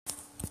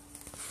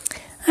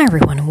Hi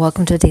everyone, and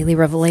welcome to Daily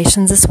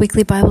Revelations, this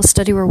weekly Bible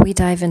study where we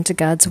dive into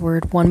God's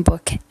Word one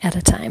book at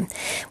a time.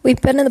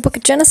 We've been in the book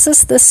of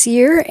Genesis this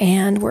year,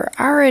 and we're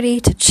already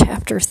to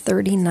chapter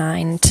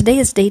 39. Today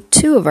is day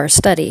 2 of our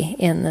study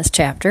in this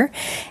chapter.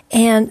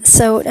 And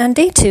so on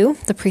day 2,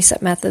 the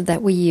precept method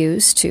that we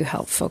use to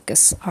help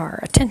focus our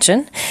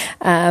attention,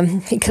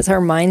 because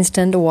our minds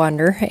tend to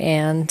wander,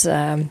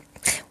 and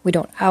we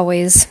don't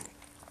always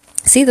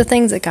see the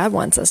things that God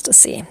wants us to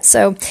see.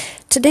 So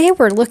today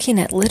we're looking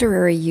at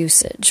literary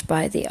usage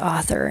by the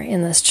author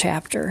in this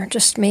chapter.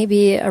 Just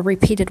maybe a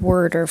repeated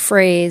word or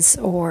phrase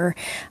or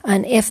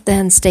an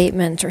if-then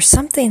statement or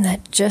something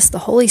that just the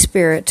Holy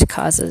Spirit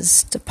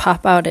causes to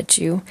pop out at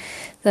you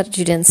that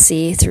you didn't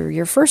see through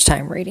your first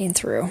time reading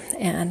through.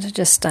 And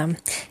just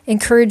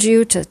encourage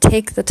you to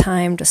take the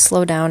time to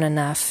slow down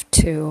enough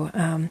to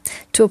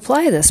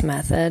apply this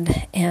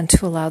method and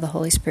to allow the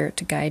Holy Spirit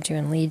to guide you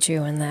and lead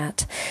you in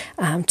that.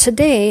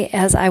 Today,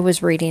 as I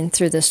was reading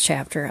through this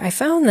chapter, I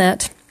found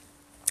that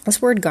this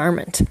word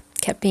garment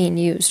kept being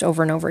used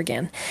over and over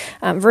again.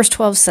 Verse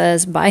 12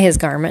 says, by his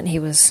garment he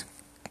was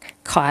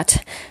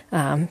caught,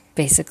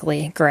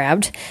 basically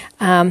grabbed,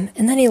 and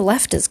then he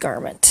left his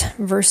garment.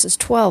 Verses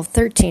 12,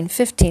 13,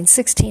 15,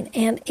 16,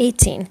 and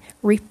 18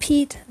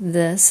 repeat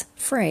this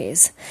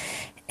phrase.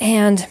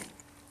 And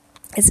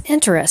it's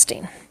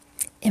interesting.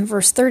 In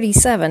verse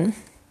 37,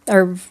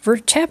 or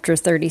chapter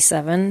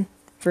 37,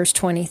 verse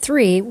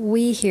 23,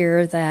 we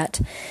hear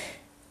that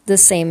the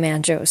same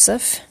man,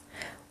 Joseph,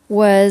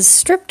 was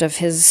stripped of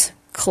his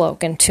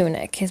cloak and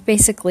tunic,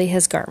 basically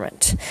his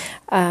garment.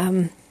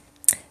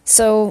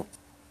 So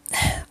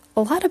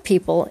a lot of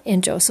people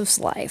in Joseph's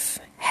life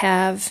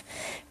have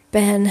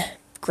been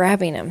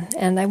grabbing him.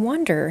 And I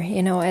wonder,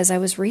 as I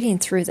was reading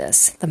through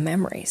this, the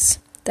memories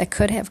that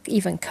could have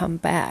even come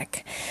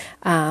back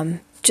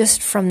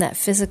just from that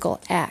physical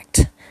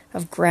act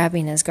of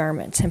grabbing his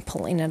garment and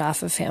pulling it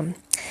off of him.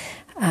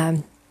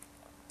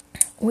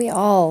 We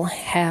all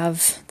have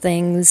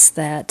things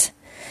that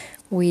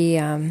we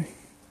have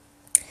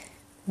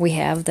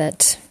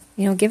that,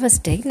 give us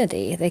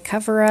dignity. They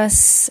cover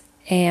us.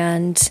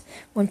 And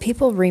when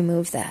people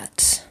remove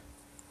that,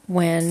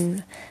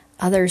 when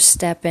others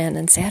step in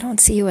and say, I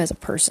don't see you as a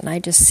person, I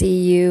just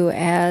see you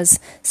as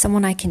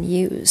someone I can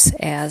use,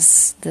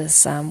 as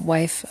this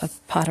wife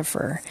of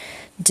Potiphar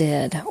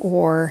did,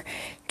 or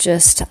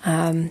just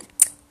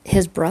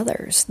his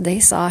brothers. They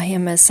saw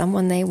him as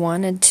someone they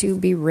wanted to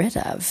be rid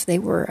of. They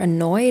were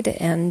annoyed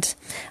and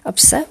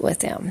upset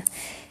with him.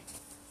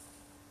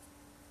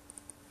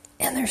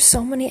 And there's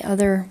so many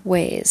other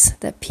ways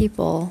that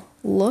people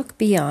look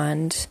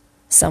beyond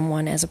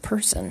someone as a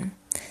person.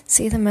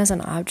 See them as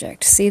an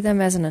object. See them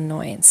as an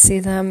annoyance. See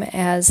them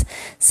as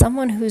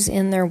someone who's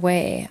in their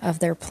way of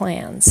their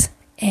plans,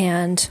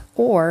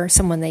 or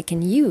someone they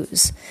can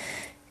use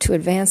to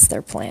advance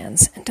their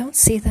plans. And don't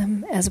see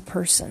them as a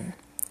person.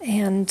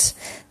 And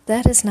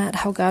that is not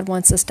how God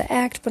wants us to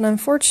act, but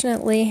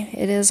unfortunately,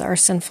 it is our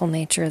sinful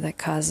nature that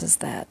causes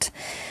that.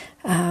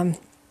 And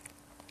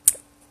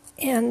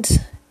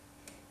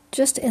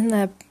just in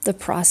the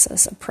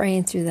process of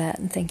praying through that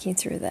and thinking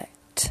through that,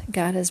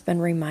 God has been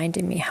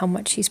reminding me how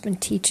much He's been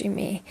teaching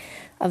me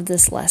of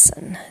this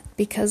lesson,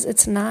 because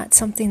it's not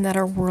something that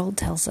our world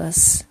tells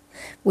us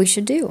we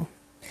should do.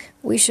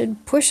 We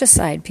should push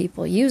aside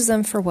people, use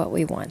them for what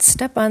we want,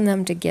 step on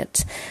them to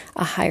get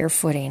a higher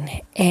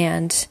footing,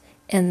 and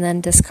then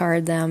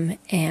discard them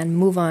and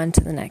move on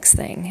to the next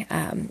thing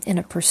in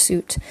a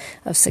pursuit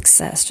of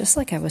success, just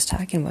like I was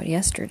talking about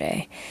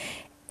yesterday.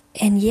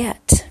 And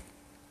yet,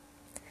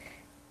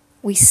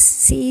 we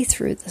see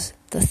through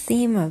the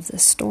theme of the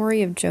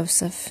story of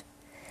Joseph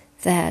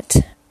that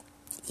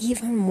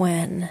even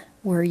when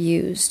we're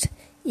used,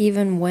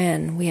 even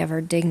when we have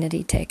our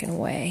dignity taken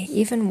away,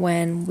 even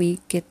when we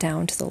get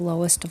down to the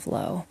lowest of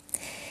low,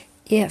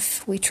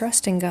 if we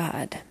trust in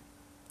God,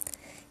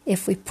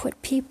 if we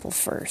put people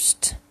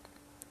first,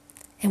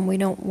 and we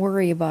don't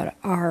worry about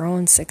our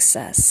own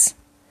success,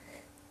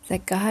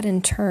 that God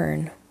in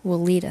turn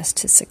will lead us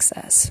to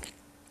success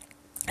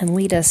and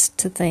lead us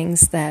to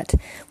things that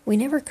we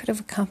never could have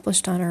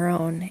accomplished on our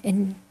own.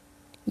 And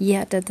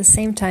yet, at the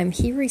same time,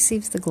 He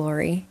receives the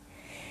glory,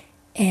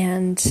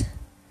 and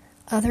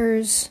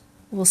others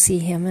will see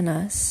Him in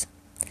us.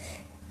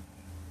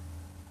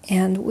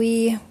 And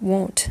we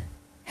won't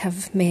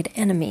have made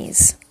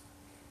enemies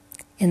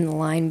in the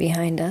line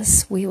behind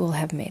us. We will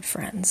have made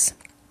friends.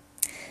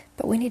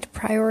 But we need to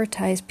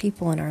prioritize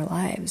people in our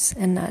lives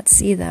and not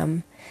see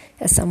them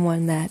as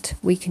someone that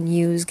we can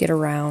use, get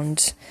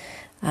around,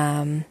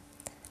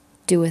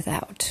 do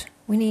without.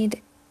 We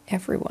need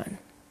everyone.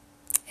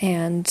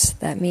 And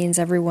that means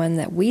everyone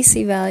that we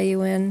see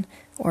value in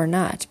or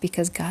not,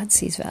 because God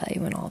sees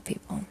value in all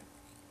people.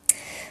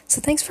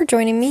 So thanks for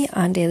joining me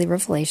on Daily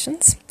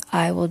Revelations.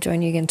 I will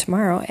join you again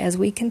tomorrow as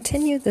we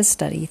continue this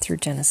study through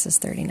Genesis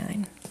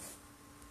 39.